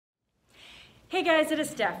Hey guys, it is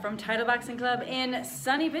Steph from Title Boxing Club in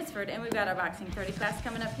sunny Pittsford, and we've got our Boxing 30 class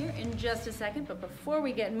coming up here in just a second. But before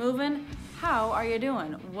we get moving, how are you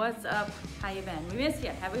doing? What's up? How you been? We missed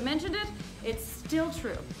you. Have we mentioned it? It's still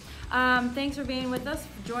true. Thanks for being with us,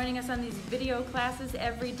 for joining us on these video classes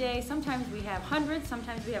every day. Sometimes we have hundreds,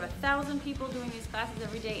 sometimes we have 1,000 people doing these classes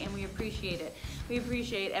every day, and we appreciate it. We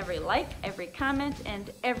appreciate every like, every comment, and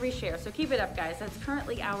every share. So keep it up, guys. That's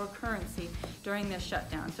currently our currency during this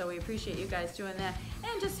shutdown. So we appreciate you guys doing that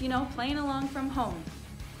and just, playing along from home.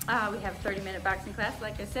 We have a 30-minute boxing class,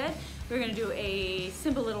 like I said. We're going to do a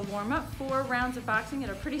simple little warm-up, 4 rounds of boxing that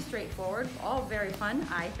are pretty straightforward, all very fun,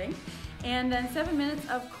 I think. And then 7 minutes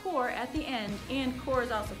of core at the end, and core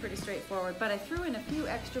is also pretty straightforward, but I threw in a few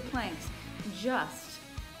extra planks just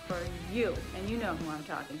for you, and you know who I'm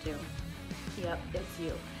talking to. Yep, it's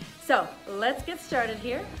you. So let's get started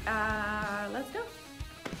here. Let's go.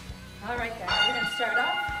 All right, guys, we're gonna start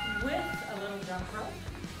off with a little jump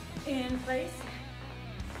rope in place.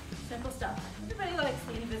 Simple stuff. Everybody likes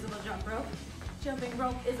the invisible jump rope. Jumping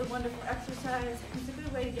rope is a wonderful exercise. It's a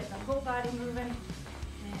good way to get the whole body moving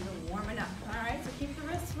and warming up. All right, so keep the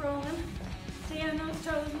wrists rolling. Stay on those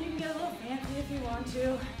toes, and you can get a little fancy if you want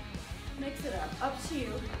to. Mix it up to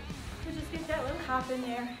you. So just get that little hop in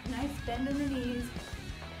there. Nice bend in the knees.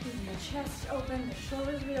 Keeping the chest open, the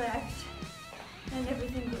shoulders relaxed, and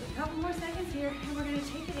everything good. A couple more seconds here, and we're gonna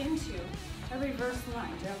take it into a reverse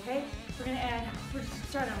lunge, okay? We're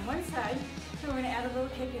start on one side, and we're gonna add a little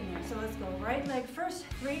kick in there. So let's go right leg first,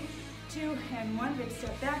 3, 2, and 1. Big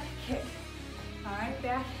step back, kick. All right,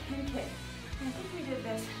 back and kick. And I think we did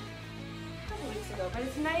this a couple weeks ago, but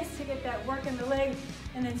it's nice to get that work in the leg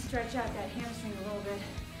and then stretch out that hamstring a little bit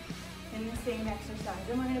in the same exercise.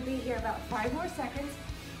 And we're gonna be here about 5 more seconds,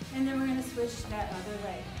 and then we're gonna switch to that other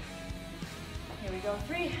leg. Here we go,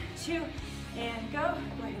 3, 2, and go.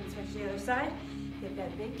 Go ahead and switch to the other side. Get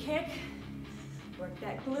that big kick, work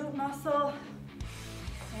that glute muscle,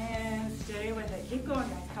 and stay with it. Keep going,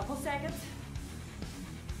 guys, couple seconds.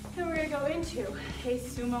 Then we're gonna go into a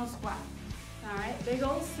sumo squat. All right, big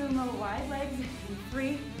old sumo, wide legs in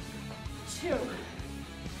 3, 2,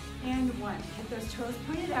 and 1. Get those toes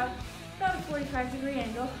pointed out, about a 45-degree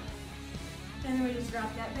angle. And then we just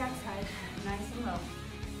drop that backside nice and low.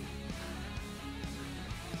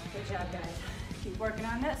 Good job, guys. Keep working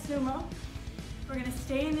on that sumo. We're gonna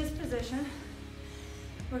stay in this position.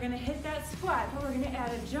 We're gonna hit that squat, but we're gonna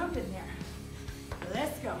add a jump in there.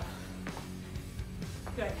 Let's go.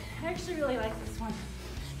 Good. I actually really like this one,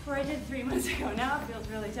 where I did 3 months ago. Now it feels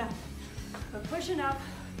really tough. But pushing up,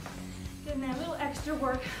 getting that little extra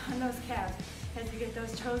work on those calves as you get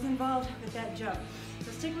those toes involved with that jump.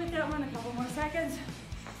 So stick with that one a couple more seconds.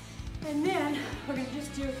 And then we're gonna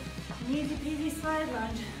just do an easy peasy slide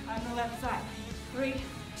lunge on the left side. 3,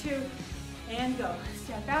 2, and go.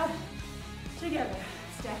 Step out, together.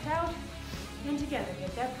 Step out, and together.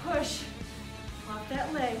 Get that push off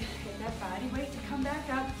that leg. Get that body weight to come back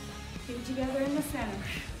up. Feet together in the center.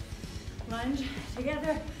 Lunge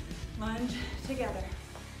together, lunge together.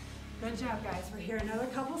 Good job, guys. We're here another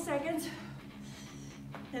couple seconds.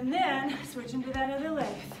 And then switch into that other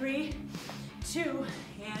leg. 3, 2,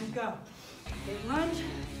 and go. Big lunge,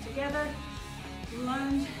 together,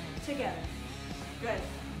 lunge, together. Good.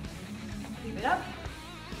 Keep it up.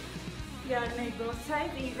 You gotta make both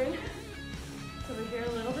sides even. So we're here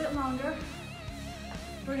a little bit longer.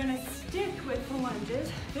 We're gonna stick with the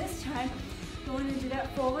lunges. This time, going into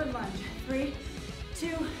that forward lunge. 3, 2,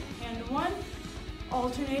 and 1.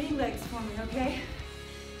 Alternating legs for me, okay?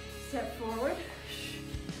 Step forward.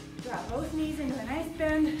 Drop both knees into a nice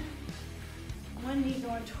bend. One knee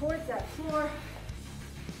going towards that floor.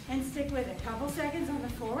 And stick with it. Couple seconds on the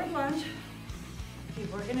forward lunge.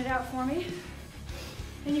 Keep working it out for me.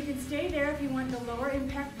 And you can stay there if you want the lower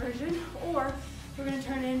impact version, or we're gonna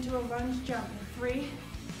turn it into a lunge jump. 3,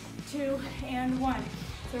 2, and 1.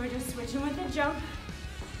 So we're just switching with the jump.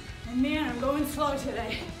 And man, I'm going slow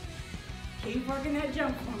today. Keep working that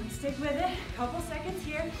jump for me. Stick with it. Couple seconds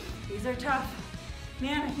here. These are tough.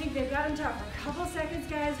 Man, I think they've gotten tougher. Couple seconds,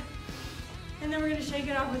 guys. And then we're gonna shake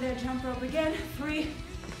it off with that jump rope again. 3,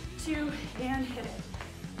 2, and hit it.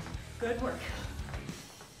 Good work.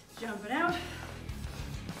 Jumping out.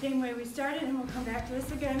 Same way we started, and we'll come back to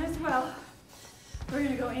this again as well. We're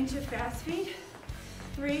gonna go into fast feet.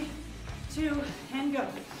 3, 2, and go.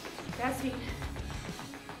 Fast feet.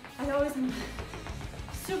 I always am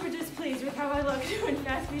super displeased with how I look doing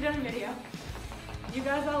fast feet on video. You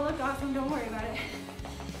guys all look awesome, don't worry about it.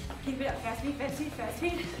 Keep it up, fast feet, fast feet, fast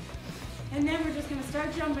feet. And then we're just gonna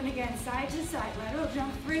start jumping again, side to side. Lateral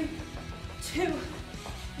jump, 3, 2,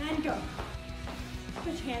 and go.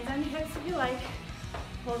 Put your hands on your hips if you like.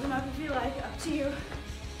 Hold them up if you like, up to you.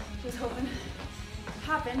 Just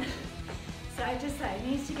hopping side to side,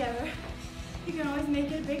 knees together. You can always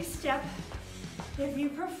make it a big step if you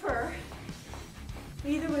prefer.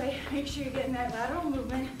 Either way, make sure you're getting that lateral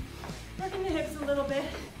movement, working the hips a little bit,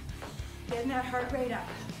 getting that heart rate up.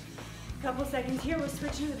 A couple seconds here, we're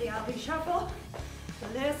switching to the Ali shuffle.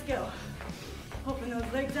 Let's go. Open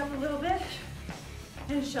those legs up a little bit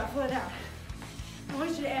and shuffle it out. I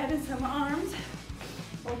want you to add in some arms.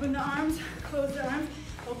 Open the arms, close the arms,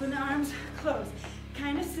 open the arms, close.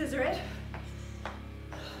 Kind of scissor it.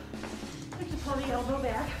 Like to pull the elbow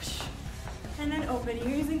back. And then open. You're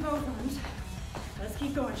using both arms. Let's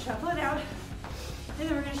keep going. Shuffle it out. And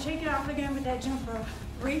then we're going to shake it off again with that jump rope.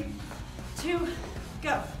 3, 2,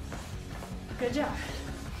 go. Good job.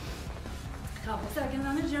 A couple seconds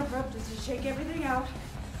on the jump rope just to shake everything out.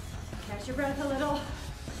 Catch your breath a little.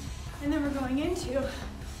 And then we're going into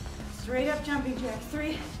straight up jumping jack.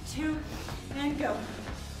 3, 2, and go.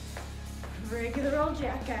 Regular old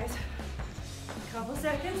jack, guys. A couple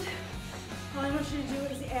seconds. All I want you to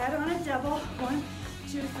do is add on a double. 1,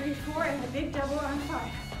 2, 3, 4, and a big double on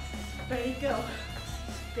 5. Ready, go.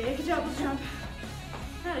 Big double jump.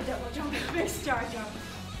 Not a double jump, big star jump.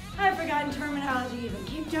 I've forgotten terminology even.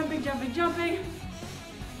 Keep jumping, jumping, jumping.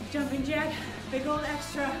 Jumping jack, big old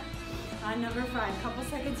extra on number 5. Couple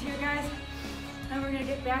seconds here, guys. And we're gonna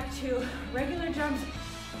get back to regular jumps,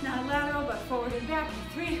 not lateral, but forward and back.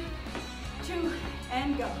 3, 2,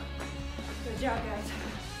 and go. Good job, guys.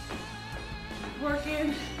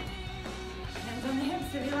 Working. Hands on the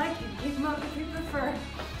hips if you like. You can keep them up if you prefer.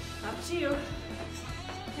 Up to you.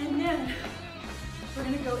 And then we're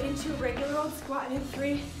gonna go into regular old squat in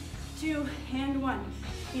 3, 2, and 1.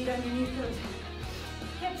 Feet underneath those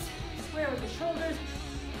hips. Square with the shoulders.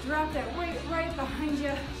 Drop that weight right behind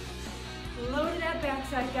you. Load that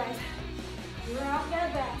backside, guys. Drop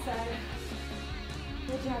that backside.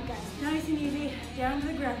 Good job, guys. Nice and easy. Down to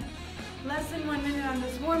the ground. Less than 1 minute on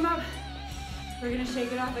this warm-up. We're gonna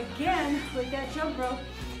shake it off again with that jump rope.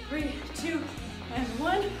 3, 2, and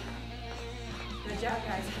 1. Good job,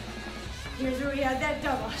 guys. Here's where we add that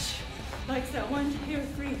double. Like so. 1, 2,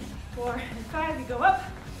 3, 4, and 5. We go up.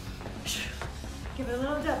 Give it a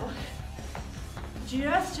little double.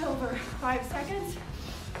 Just over 5 seconds.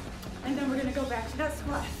 And then we're gonna go back to that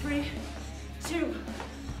squat. 3, 2,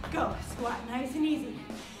 go. Squat, nice and easy.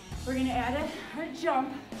 We're gonna add a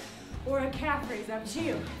jump or a calf raise, up to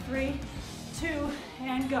you. 3, 2,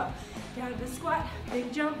 and go. Down to the squat,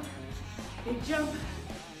 big jump, big jump,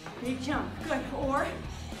 big jump. Good, or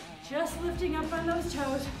just lifting up on those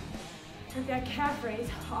toes with that calf raise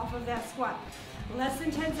off of that squat. Less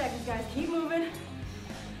than 10 seconds, guys, keep moving.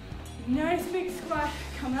 Nice big squat,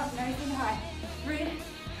 coming up nice and high. 3,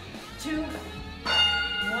 2,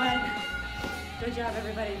 1. Good job,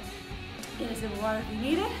 everybody. Get a sip of water if you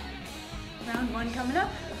need it. Round 1 coming up.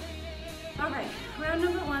 All right, round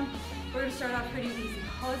number 1, we're gonna start off pretty easy.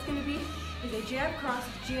 All it's gonna be is a jab, cross,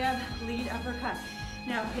 jab, lead, uppercut.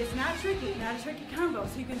 Now, it's not tricky, not a tricky combo,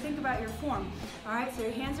 so you can think about your form. All right, so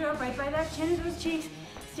your hands are up right by that chin and those cheeks.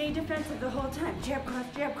 Stay defensive the whole time. Jab,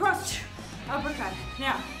 cross, uppercut.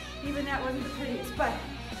 Now, even that wasn't the prettiest, but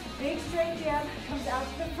big straight jab comes out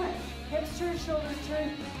to the front. Hips turn, shoulders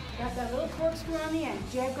turn. Got that little corkscrew on the end.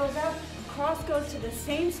 Jab goes out, cross goes to the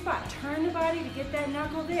same spot. Turn the body to get that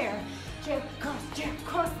knuckle there. Jab,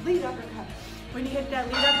 cross, lead uppercut. When you hit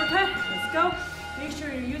that lead uppercut, let's go. Make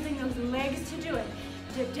sure you're using those legs to do it.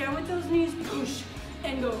 Dip down with those knees, push,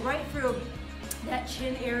 and go right through that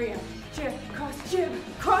chin area. Jab,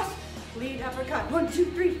 cross, lead uppercut. 1, 2,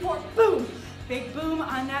 3, 4, boom. Big boom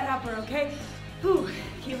on that upper, okay? Boom.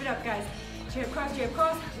 Keep it up, guys. Jab,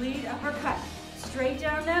 cross, lead uppercut. Straight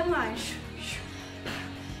down that line.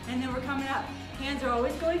 And then we're coming up. Hands are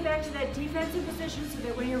always going back to that defensive position so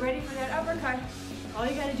that when you're ready for that uppercut, all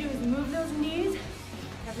you gotta do is move those knees.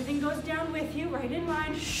 Everything goes down with you, right in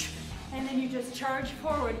line. And then you just charge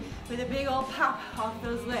forward with a big old pop off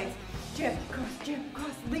those legs. Jab,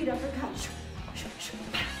 cross, lead uppercut.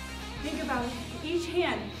 Think about each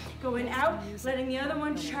hand going out, letting the other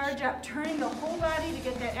one charge up, turning the whole body to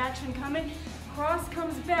get that action coming. Cross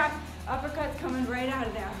comes back, uppercut's coming right out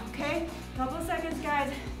of there, okay? Couple seconds,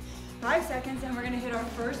 guys. 5 seconds, and we're gonna hit our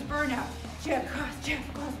first burnout. Jab, cross,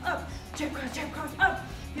 up. Jab, cross, up.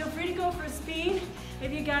 Feel free to go for speed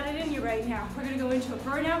if you got it in you right now. We're gonna go into a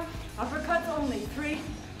burnout. Uppercuts only. 3,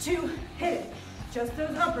 2, hit it. Just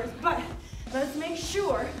those uppers, but let's make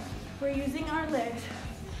sure we're using our legs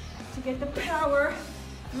to get the power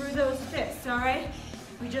through those fists, all right?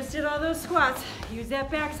 We just did all those squats. Use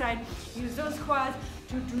that backside. Use those quads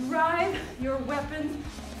to drive your weapons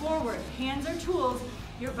forward. Hands are tools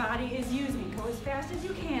your body is using. Go as fast as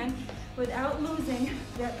you can without losing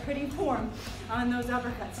that pretty form on those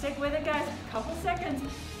uppercuts. Stick with it, guys. A couple seconds.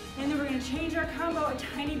 And then we're going to change our combo a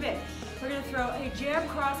tiny bit. We're going to throw a jab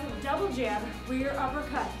cross, a double jab, rear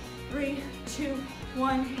uppercut. 3, 2,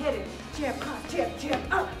 1, hit it. Jab, cross, jab,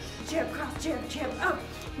 jab, up. Jab, cross, jab, jab, up.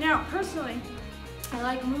 Now, personally, I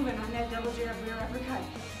like moving on that double jab, rear uppercut.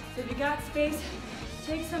 So if you got space,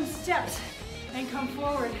 take some steps and come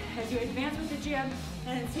forward as you advance with the jab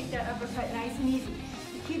and then take that uppercut nice and easy.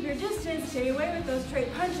 Keep your distance, stay away with those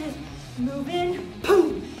straight punches. Move in,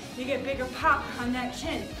 boom. You get bigger pop on that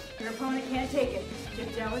chin. Your opponent can't take it.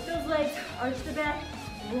 Dip down with those legs, arch the back,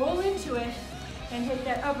 roll into it, and hit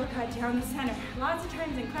that uppercut down the center. Lots of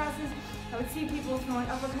times in classes, I would see people throwing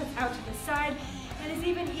uppercuts out to the side, and it's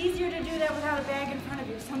even easier to do that without a bag in front of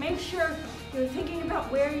you. So make sure you're thinking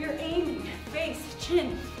about where you're aiming. Face,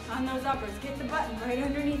 chin on those uppers. Get the button right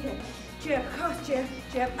underneath it. Jab, cross, jab,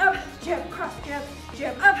 jab, up, jab, cross, jab,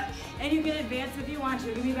 jab, up. And you can advance if you want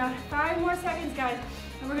to. Give me about 5 more seconds, guys.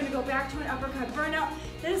 And we're gonna go back to an uppercut burnout.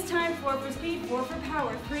 This time, 4 for speed, 4 for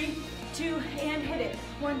power. 3, 2, and hit it.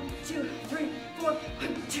 1, 2, 3, 4.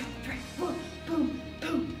 1, 2, 3, 4. Boom,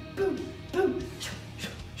 boom, boom, boom.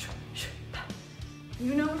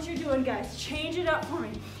 You know what you're doing, guys. Change it up for me.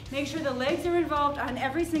 Make sure the legs are involved on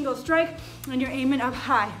every single strike and you're aiming up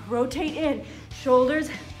high. Rotate in, shoulders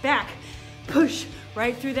back. Push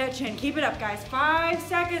right through that chin. Keep it up, guys. 5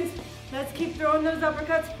 seconds. Let's keep throwing those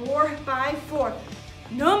uppercuts. 4, 5, 4.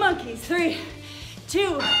 No monkeys. 3,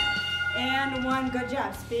 2, and 1. Good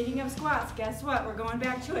job. Speaking of squats, guess what? We're going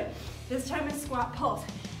back to it. This time it's squat pulse.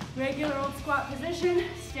 Regular old squat position.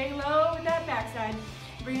 Stay low with that backside.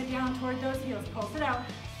 Bring it down toward those heels. Pulse it out.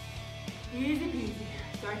 Easy peasy.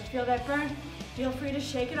 Start to feel that burn. Feel free to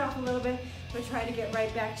shake it off a little bit, but try to get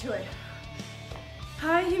right back to it.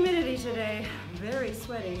 High humidity today. Very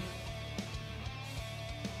sweaty.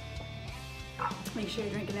 Make sure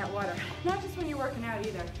you're drinking that water. Not just when you're working out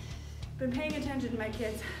either. Been paying attention to my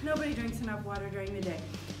kids. Nobody drinks enough water during the day.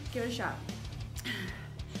 Give it a shot.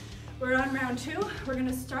 We're on round 2. We're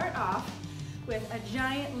gonna start off with a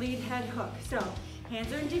giant lead head hook. So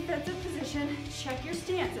hands are in defensive position. Check your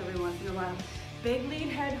stance every once in a while. Big lead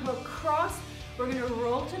head hook cross. We're gonna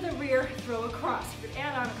roll to the rear, throw across. You could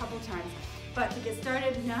add on a couple times. But to get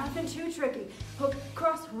started, nothing too tricky. Hook,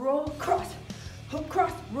 cross, roll, cross. Hook,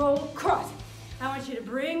 cross, roll, cross. I want you to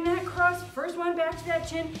bring that cross, first one back to that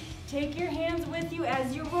chin. Take your hands with you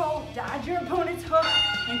as you roll. Dodge your opponent's hook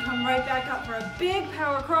and come right back up for a big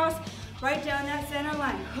power cross right down that center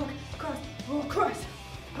line. Hook, cross, roll, cross.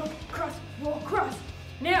 Hook, cross, roll, cross.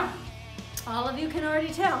 Now, all of you can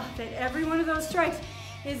already tell that every one of those strikes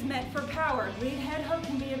is meant for power. Lead head hook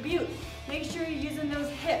can be a beaut. Make sure you're using those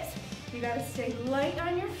hips. You gotta stay light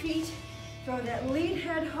on your feet. Throw that lead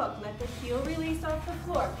head hook. Let the heel release off the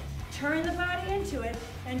floor. Turn the body into it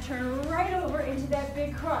and turn right over into that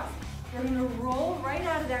big cross. We're gonna roll right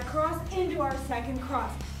out of that cross into our second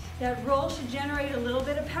cross. That roll should generate a little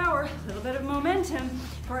bit of power, a little bit of momentum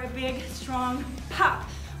for a big, strong pop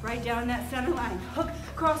right down that center line. Hook,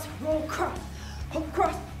 cross, roll, cross. Hook,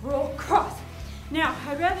 cross, roll, cross. Now,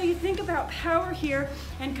 I'd rather you think about power here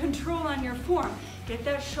and control on your form. Get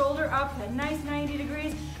that shoulder up, that nice 90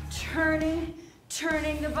 degrees,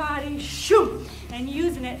 turning the body, shoot, and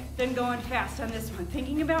using it, then going fast on this one.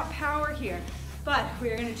 Thinking about power here, but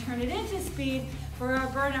we're gonna turn it into speed for our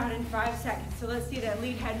burnout in 5 seconds. So let's see that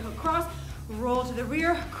lead head hook cross, roll to the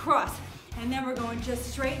rear, cross. And then we're going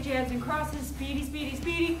just straight jabs and crosses, speedy, speedy,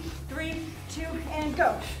 speedy. 3, 2, and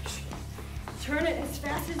go. Turn it as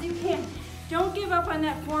fast as you can. Don't give up on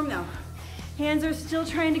that form though. Hands are still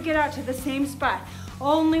trying to get out to the same spot.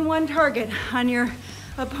 Only one target on your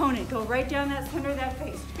opponent. Go right down that center of that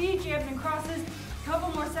face. Speed jabs and crosses. Couple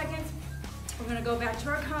more seconds. We're gonna go back to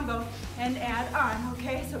our combo and add on,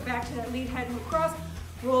 okay? So back to that lead head hook cross.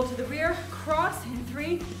 Roll to the rear, cross in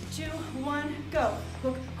 3, 2, 1, go.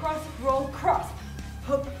 Hook, cross, roll, cross.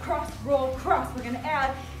 Hook, cross, roll, cross. We're gonna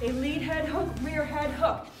add a lead head hook, rear head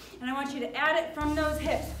hook. And I want you to add it from those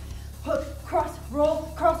hips. Hook, cross,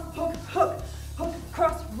 roll, cross, hook, hook. Hook,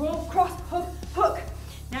 cross, roll, cross, hook, hook.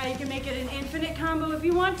 Now you can make it an infinite combo if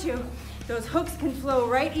you want to. Those hooks can flow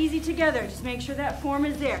right easy together. Just make sure that form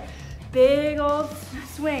is there. Big old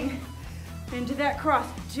swing into that cross,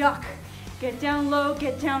 duck. Get down low,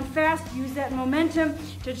 get down fast, use that momentum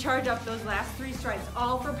to charge up those last 3 strikes,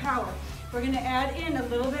 all for power. We're gonna add in a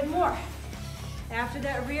little bit more. After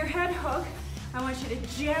that rear head hook, I want you to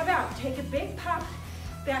jab out, take a big pop,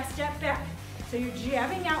 back step back. So you're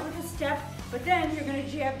jabbing out with a step, but then you're gonna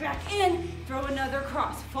jab back in, throw another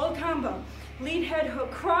cross, full combo. Lead head hook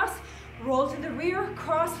cross, roll to the rear,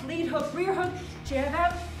 cross, lead hook, rear hook, jab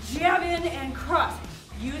out, jab in, and cross.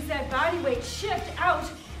 Use that body weight shift out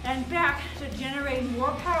and back to generate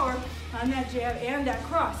more power on that jab and that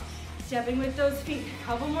cross. Stepping with those feet.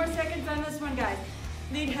 Couple more seconds on this one, guys.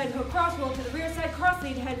 Lead head hook cross, roll to the rear side, cross,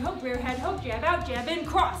 lead head hook, rear head hook, jab out, jab in,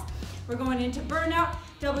 cross. We're going into burnout,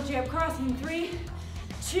 double jab cross in 3,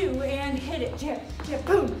 2, and hit it. Jab, jab,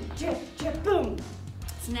 boom, jab, jab, boom.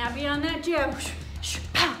 Snappy on that jab.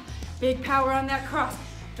 Big power on that cross.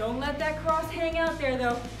 Don't let that cross hang out there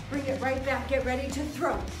though. Bring it right back, get ready to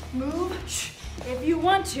throw. Move if you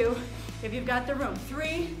want to, if you've got the room.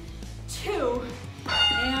 3, 2,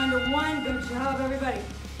 and 1. Good job, everybody.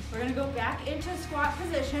 We're gonna go back into squat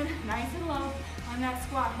position, nice and low on that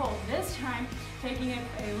squat hold. This time, taking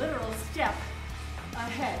a literal step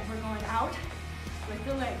ahead. We're going out with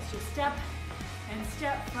the legs. Just step and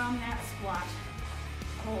step from that squat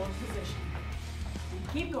hold position.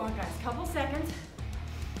 And keep going, guys. Couple seconds.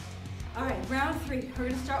 All right, round 3. We're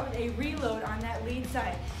gonna start with a reload on that lead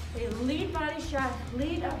side. A lead body shot,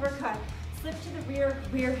 lead uppercut, slip to the rear,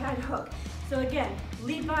 rear head hook. So again,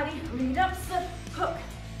 lead body, lead up, slip, hook.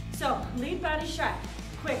 So lead body shot,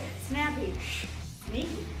 quick, snappy,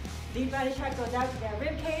 sneaky. Lead body shot goes out to that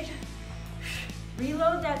rib cage.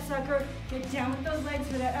 Reload that sucker, get down with those legs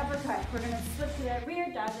for that uppercut. We're gonna slip to that rear,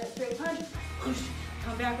 dodge that straight punch,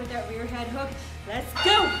 come back with that rear head hook. Let's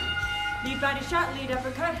go. Lead body shot, lead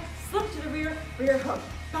uppercut, slip to the rear, rear hook.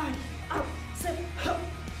 Body, up, slip, hook.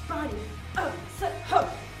 Body, up, slip, hook.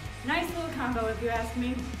 Nice little combo if you ask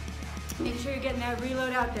me. Make sure you're getting that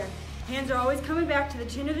reload out there. Hands are always coming back to the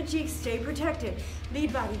chin of the cheeks, stay protected.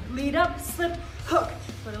 Lead body, lead up, slip, hook.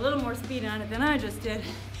 Put a little more speed on it than I just did.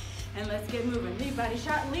 And let's get moving. Lead body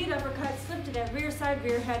shot, lead uppercut, slip to that rear side,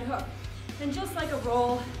 rear head hook. And just like a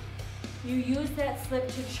roll, you use that slip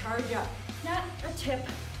to charge up. Not a tip,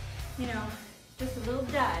 you know, just a little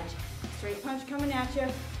dodge. Straight punch coming at you,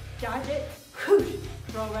 dodge it, whoosh,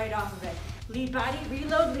 roll right off of it. Lead body,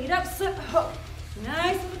 reload, lead up, slip, hook.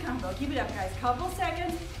 Nice little combo. Keep it up, guys. Couple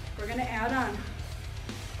seconds. We're gonna add on.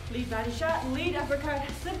 Lead body shot, lead uppercut,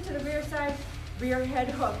 slip to the rear side, rear head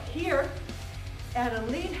hook. Here, add a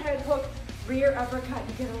lead head hook, rear uppercut.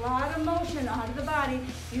 You get a lot of motion out of the body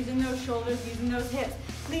using those shoulders, using those hips.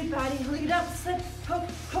 Lead body, lead up, slip, hook,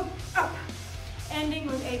 hook, up. Ending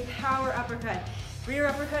with a power uppercut. Rear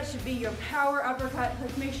uppercut should be your power uppercut.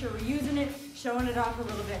 Let's make sure we're using it, showing it off a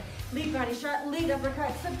little bit. Lead body shot, lead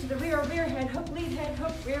uppercut, slip to the rear, rear head hook, lead head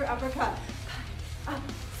hook, rear uppercut. Up,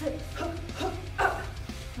 slip, hook, hook, up.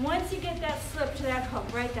 Once you get that slip to that hook,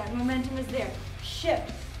 right, that momentum is there.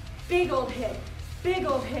 Shift, big old hit,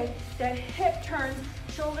 that hip turns,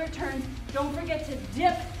 shoulder turns. Don't forget to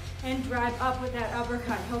dip and drive up with that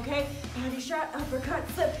uppercut, okay? Body shot, uppercut,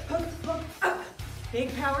 slip, hook, hook, up.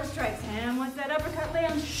 Big power strikes, and once that uppercut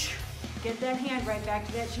lands, get that hand right back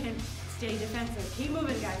to that chin. Stay defensive. Keep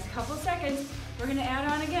moving, guys. Couple seconds. We're gonna add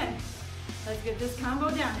on again. Let's get this combo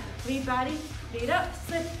down. Lead body, lead up,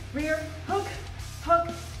 slip, rear, hook,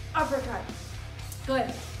 hook, uppercut.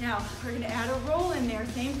 Good. Now, we're gonna add a roll in there.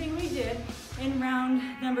 Same thing we did in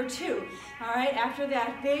round number 2. All right, after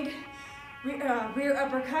that big rear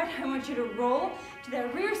uppercut, I want you to roll to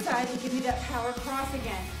that rear side and give me that power cross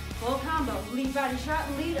again. Full combo, lead body shot,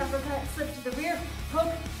 lead uppercut, slip to the rear,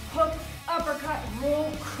 hook, hook, uppercut,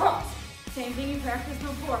 roll, cross. Same thing you practiced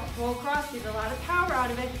before. Roll cross, get a lot of power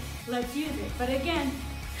out of it. Let's use it. But again,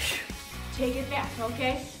 take it back,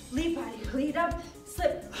 okay? Lead body, lead up,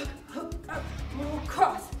 slip, hook, hook, up, roll,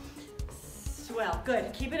 cross. Swell,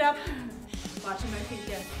 good, keep it up. Watching my feet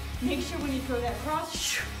there. Make sure when you throw that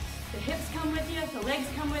cross, the hips come with you, the legs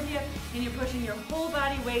come with you, and you're pushing your whole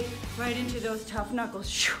body weight right into those tough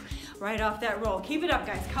knuckles, right off that roll. Keep it up,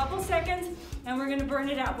 guys. Couple seconds, and we're gonna burn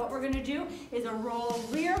it out. What we're gonna do is a roll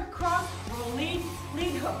rear, cross, roll lead,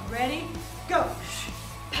 lead hook. Ready? Go.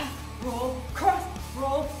 Roll, cross,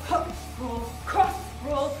 roll, hook, roll, cross,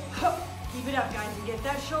 roll, hook. Keep it up, guys, and get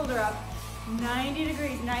that shoulder up. 90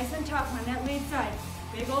 degrees, nice and tough on that lead side.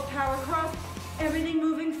 Big old power cross, everything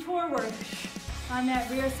moving forward. On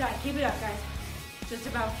that rear side. Keep it up, guys. Just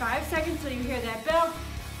about 5 seconds till you hear that bell.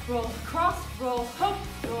 Roll, cross, roll, hook,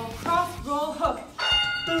 roll, cross, roll, hook.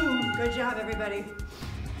 Boom. Good job, everybody.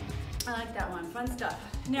 I like that one. Fun stuff.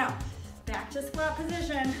 Now, back to squat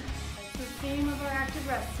position. That's the theme of our active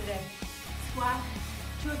rest today. Squat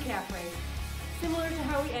to a calf raise. Similar to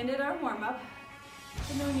how we ended our warm-up.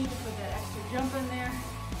 So no need to put that extra jump in there.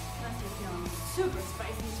 Unless you're feeling super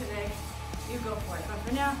spicy today, you go for it. But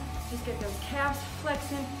for now, Just get those calves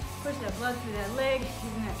flexing, push that blood through that leg,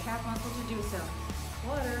 using that calf muscle to do so.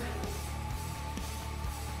 Water.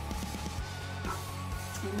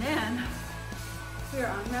 And then we are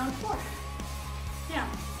on round 4. Now,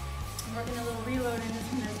 I'm working a little reload in this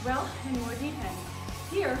one as well, and more defense.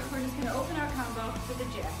 Here, we're just gonna open our combo with a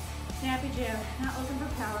jab. Snappy jab, not looking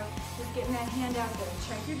for power, just getting that hand out there.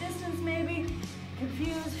 Check your distance maybe,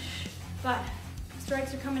 confused, but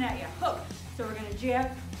strikes are coming at you. Hook. So we're gonna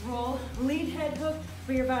jab, roll, lead head hook,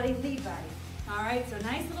 rear body, lead body. All right, so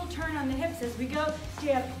nice little turn on the hips as we go.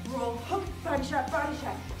 Jab, roll, hook, body shot,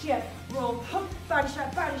 jab, roll, hook, body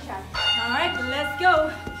shot, All right, let's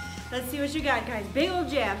go. Let's see what you got, guys. Big old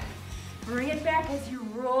jab. Bring it back as you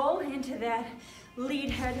roll into that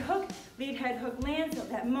lead head hook. Lead head hook lands, so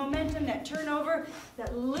that momentum, that turnover,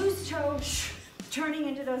 that loose toe, turning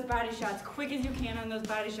into those body shots, quick as you can on those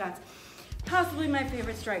body shots. Possibly my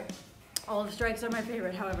favorite strike. All the strikes are my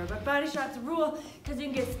favorite, however, but body shots rule because you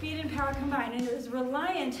can get speed and power combined, and it is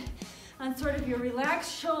reliant on sort of your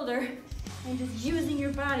relaxed shoulder and just using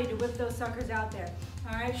your body to whip those suckers out there.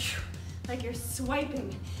 All right, like you're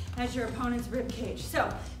swiping at your opponent's rib cage. So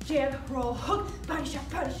jab, roll, hook, body shot,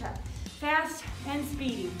 fast and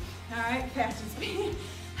speedy. All right, fast and speedy,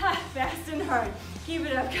 fast and hard. Keep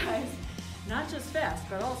it up, guys. Not just fast,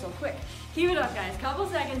 but also quick. Keep it up, guys. Couple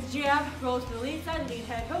seconds. Jab, roll to the lead side, lead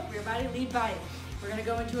head hook, rear body, lead body. We're gonna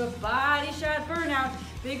go into a body shot burnout.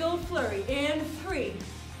 Big old flurry. In 3,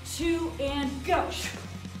 2, and go.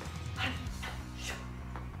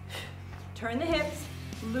 Turn the hips,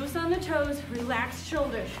 loose on the toes, relax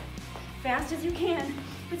shoulders. Fast as you can,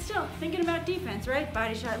 but still thinking about defense, right?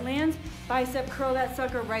 Body shot lands, bicep curl that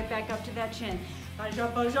sucker right back up to that chin. Body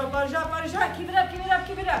shot, body shot, body shot, body shot. Keep it up, keep it up,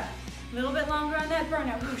 keep it up. A little bit longer on that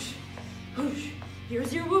burnout. Whoosh, whoosh.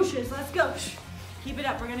 Here's your whooshes. Let's go. Keep it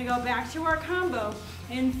up. We're gonna go back to our combo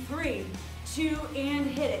in 3, 2, and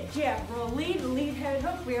hit it. Jab, roll, lead head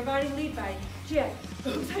hook, rear body, lead body. Jab.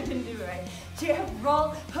 Oops, I didn't do it right. Jab, roll,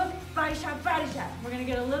 hook, body shot. We're gonna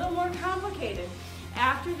get a little more complicated.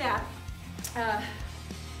 After that,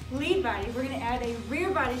 lead body, we're gonna add a rear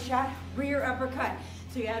body shot, rear uppercut.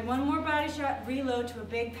 So you add one more body shot, reload to a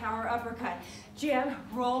big power uppercut. Jab,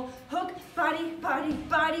 roll, hook,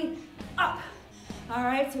 body, up. All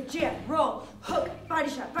right, so jab, roll, hook, body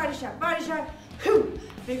shot, whoo.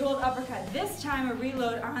 Big old uppercut. This time a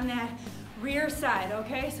reload on that rear side,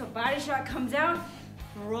 okay? So body shot comes out,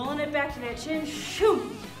 rolling it back to that chin,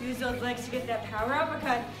 shoo. Use those legs to get that power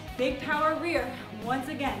uppercut. Big power rear, once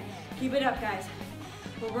again. Keep it up, guys.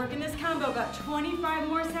 We're working this combo about 25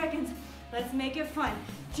 more seconds. Let's make it fun.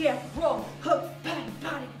 Jab, roll, hook,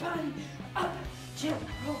 body, up. Jab,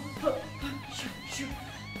 roll, hook, shoot.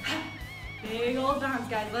 Big old bounce,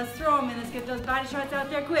 guys. Let's throw them in. Let's get those body shots out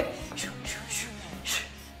there quick.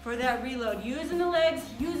 For that reload, using the legs,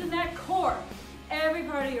 using that core. Every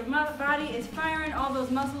part of your body is firing. All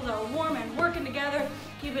those muscles are warm and working together.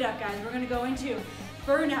 Keep it up, guys. We're gonna go into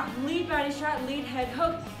burnout. Lead body shot, lead head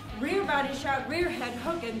hook. Rear body shot, rear head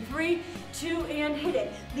hook in 3, 2, and hit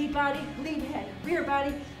it. Lead body, lead head, rear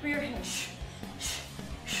body, rear head.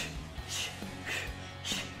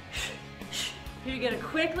 Here you get a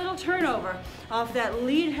quick little turnover off that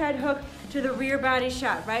lead head hook to the rear body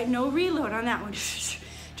shot, right? No reload on that one.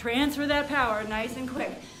 Transfer that power nice and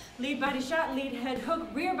quick. Lead body shot, lead head hook,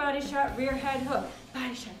 rear body shot, rear head hook.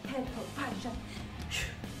 Body shot, head hook, body shot.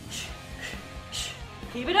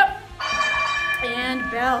 Keep it up. And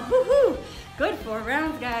bell. Woohoo! Good 4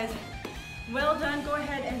 rounds, guys. Well done. Go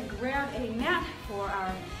ahead and grab a mat for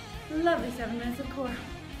our lovely 7 minutes of core.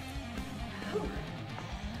 Whew.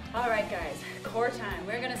 All right, guys, core time.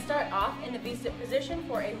 We're gonna start off in the V-sit position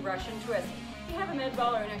for a Russian twist. If you have a med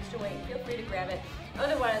ball or an extra weight, feel free to grab it.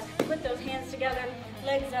 Otherwise, put those hands together,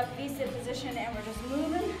 legs up, V-sit position, and we're just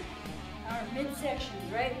moving our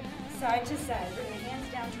midsections, right? Side to side. Bring your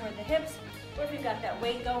hands down toward the hips, or if you've got that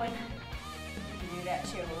weight going, do that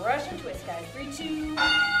too. Russian twist, guys. 3, 2,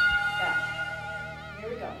 back. Here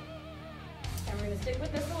we go. And we're gonna stick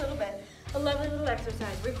with this a little bit. A lovely little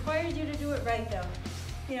exercise. Requires you to do it right though.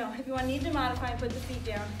 You know, if you need to modify and put the feet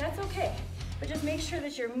down, that's okay. But just make sure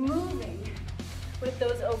that you're moving with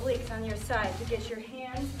those obliques on your side to get your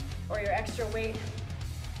hands or your extra weight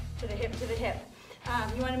to the hip,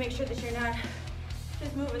 You wanna make sure that you're not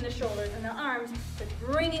just moving the shoulders and the arms, but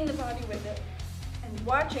bringing the body with it and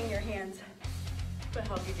watching your hands will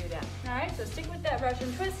help you do that. All right, so stick with that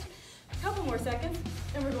Russian twist. A couple more seconds,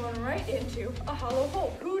 and we're going right into a hollow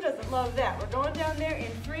hold. Who doesn't love that? We're going down there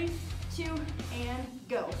in 3, 2, and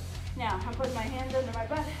go. Now, I'm putting my hands under my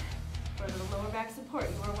butt for a little lower back support.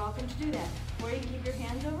 You are welcome to do that. Or you can keep your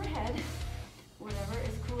hands overhead, Whatever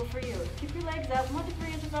is cool for you. Keep your legs up. 1 to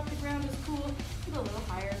 3 inches off the ground is cool. Get a little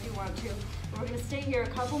higher if you want to. We're gonna stay here a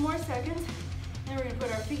couple more seconds. Then we're gonna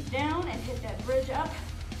put our feet down and hit that bridge up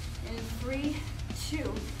in 3,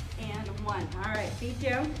 2, and 1. All right, feet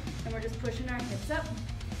down, and we're just pushing our hips up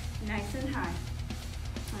nice and high.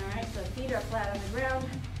 All right, so feet are flat on the ground,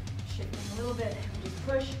 shifting a little bit. We just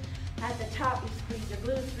push. At the top, you squeeze your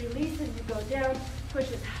glutes, release as you go down,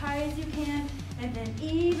 push as high as you can, and then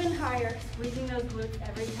even higher, squeezing those glutes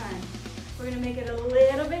every time. We're gonna make it a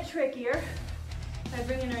little bit trickier by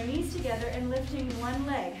bringing our knees together and lifting one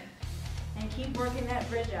leg, and keep working that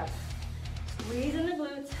bridge up. Squeezing the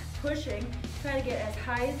glutes, pushing, try to get as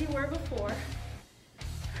high as you were before.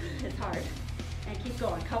 It's hard, and keep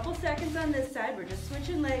going. Couple seconds on this side, we're just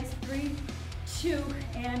switching legs, 3, 2,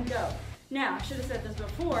 and go. Now, I should have said this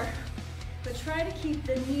before, but try to keep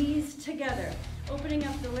the knees together. Opening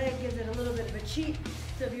up the leg gives it a little bit of a cheat.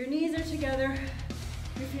 So if your knees are together,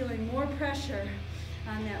 you're feeling more pressure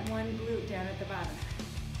on that one glute down at the bottom.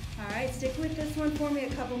 All right, stick with this one for me a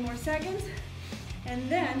couple more seconds. And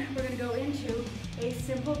then we're gonna go into a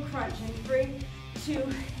simple crunch in 3, 2,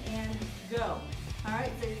 and go. All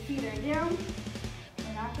right, so your feet are down.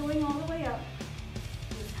 We're not going all the way up.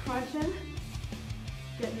 Just crunching,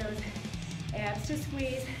 getting those abs to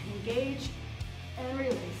squeeze, engage, and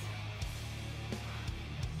release.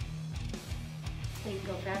 You can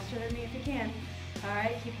go faster than me if you can. All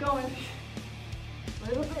right, keep going. A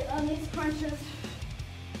little bit on these crunches,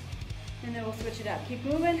 and then we'll switch it up. Keep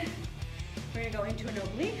moving. We're gonna go into an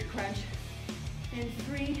oblique crunch in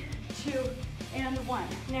 3, 2, and 1.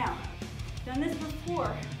 Now, done this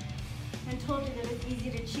before and told you that it's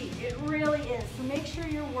easy to cheat. It really is, so make sure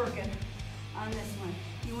you're working on this one.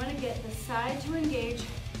 You want to get the side to engage,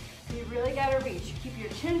 and you really got to reach. Keep your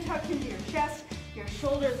chin tucked into your chest, your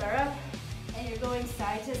shoulders are up, and you're going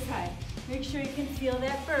side to side. Make sure you can feel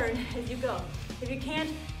that burn as you go. If you can't,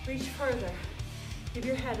 reach further. Keep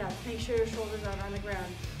your head up, make sure your shoulders are on the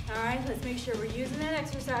ground. All right, let's make sure we're using that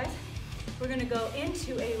exercise. We're gonna go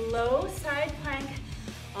into a low side plank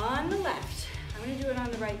on the left. I'm gonna do it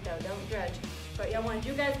on the right though, don't judge. But I want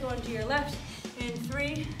you guys going to your left in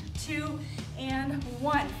 3, 2, and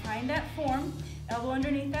 1. Find that form, elbow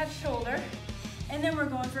underneath that shoulder, and then we're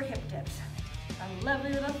going for hip dips. A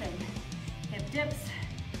lovely little thing. Hip dips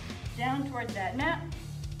down towards that mat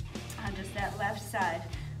on just that left side.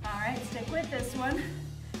 All right, stick with this one.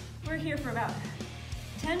 We're here for about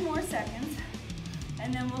 10 more seconds,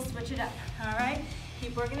 and then we'll switch it up. All right,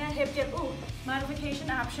 keep working that hip dip. Ooh, modification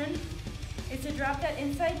option. It's to drop that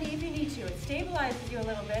inside knee if you need to. It stabilizes you a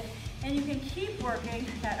little bit, and you can keep working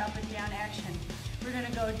that up and down action. We're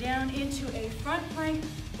gonna go down into a front plank,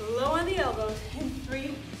 low on the elbows, in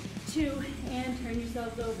 3, 2, and turn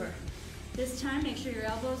yourselves over. This time, make sure your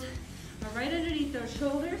elbows are right underneath those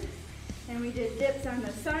shoulders, and we did dips on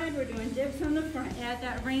the side, we're doing dips on the front. Add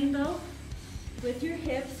that rainbow with your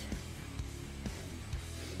hips,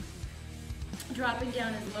 dropping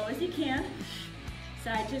down as low as you can,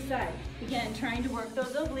 side to side. Again, trying to work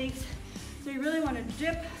those obliques, so you really want to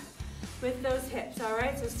dip with those hips, all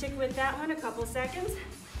right? So stick with that one a couple seconds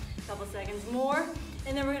more,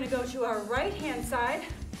 and then we're gonna go to our right-hand side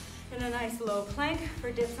in a nice low plank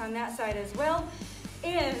for dips on that side as well,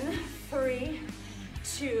 in 3,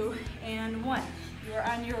 2, and 1. You're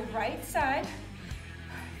on your right side,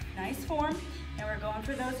 nice form, and we're going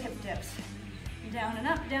for those hip dips. Down and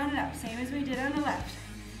up, same as we did on the left.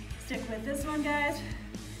 Stick with this one, guys,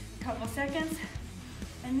 a couple seconds,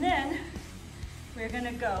 and then we're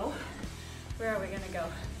gonna go, where are we gonna go?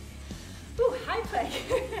 Ooh, high plank.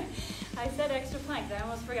 I said extra plank, I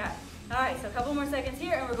almost forgot. All right, so a couple more seconds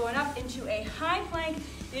here, and we're going up into a high plank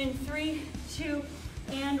in 3, 2,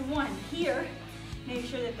 and 1. Here, make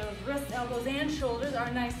sure that those wrists, elbows, and shoulders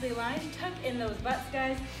are nicely aligned. Tuck in those butts,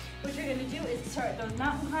 guys. What you're gonna do is start those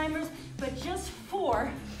mountain climbers, but just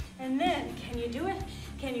 4, and then, can you do it?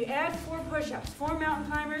 Can you add 4 push-ups? 4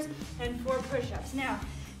 mountain climbers and 4 push-ups. Now,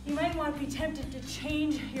 you might want to be tempted to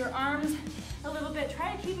change your arms a little bit.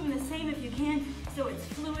 Try to keep them the same if you can, so it's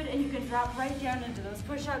fluid and you can drop right down into those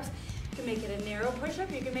push-ups. You can make it a narrow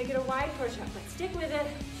push-up, you can make it a wide push-up, but stick with it.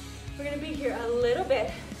 We're gonna be here a little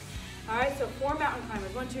bit. All right, so 4 mountain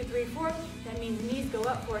climbers, 1, 2, 3, 4. That means knees go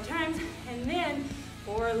up 4 times, and then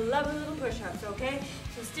 4 lovely little push-ups, okay?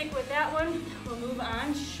 So stick with that one. We'll move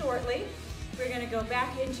on shortly. We're gonna go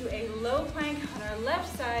back into a low plank on our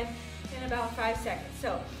left side in about 5 seconds.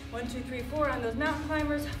 So 1, 2, 3, 4 on those mountain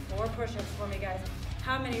climbers, 4 push-ups for me, guys.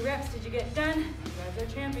 How many reps did you get done? You guys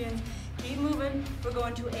are champions. Keep moving. We're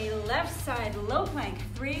going to a left side low plank,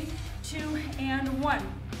 3, 2, and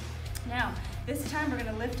 1. Now, This time we're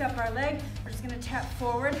gonna lift up our leg. We're just gonna tap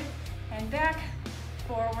forward and back,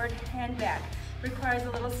 forward and back. Requires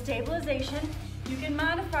a little stabilization. You can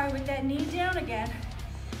modify with that knee down again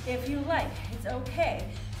if you like, it's okay.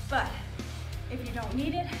 But if you don't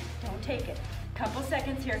need it, don't take it. Couple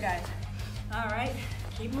seconds here, guys. All right,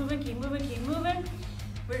 keep moving, keep moving, keep moving.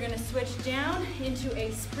 We're gonna switch down into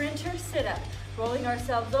a sprinter sit-up, rolling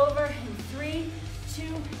ourselves over in 3, 2,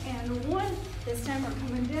 and 1. This time we're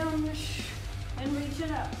coming down and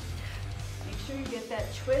reaching up. Make sure you get that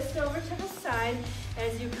twist over to the side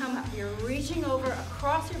as you come up. You're reaching over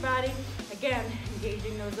across your body, again,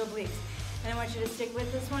 engaging those obliques. And I want you to stick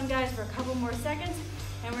with this one, guys, for a couple more seconds.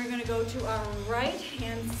 And we're gonna go to our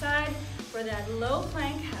right-hand side for that low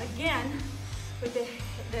plank, again, with the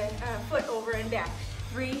foot over and back.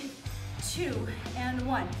 3, 2, and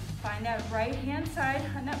 1. Find that right-hand side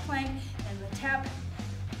on that plank and the tap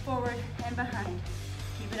forward and behind.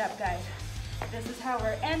 Keep it up, guys. This is how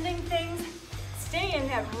we're ending things. Stay in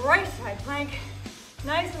that right side plank,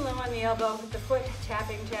 nice and low on the elbow with the foot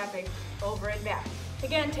tapping, tapping over and back.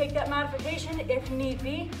 Again, take that modification if need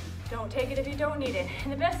be. Don't take it if you don't need it.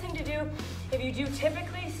 And the best thing to do, if you do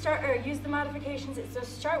typically start or use the modifications, is to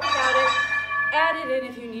start without it, add it in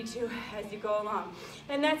if you need to as you go along.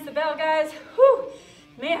 And that's the bell, guys. Whew,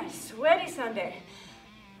 man, sweaty Sunday.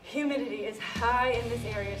 Humidity is high in this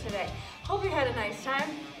area today. Hope you had a nice time.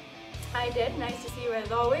 I did. Nice to see you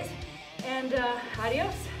as always. And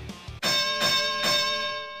adios.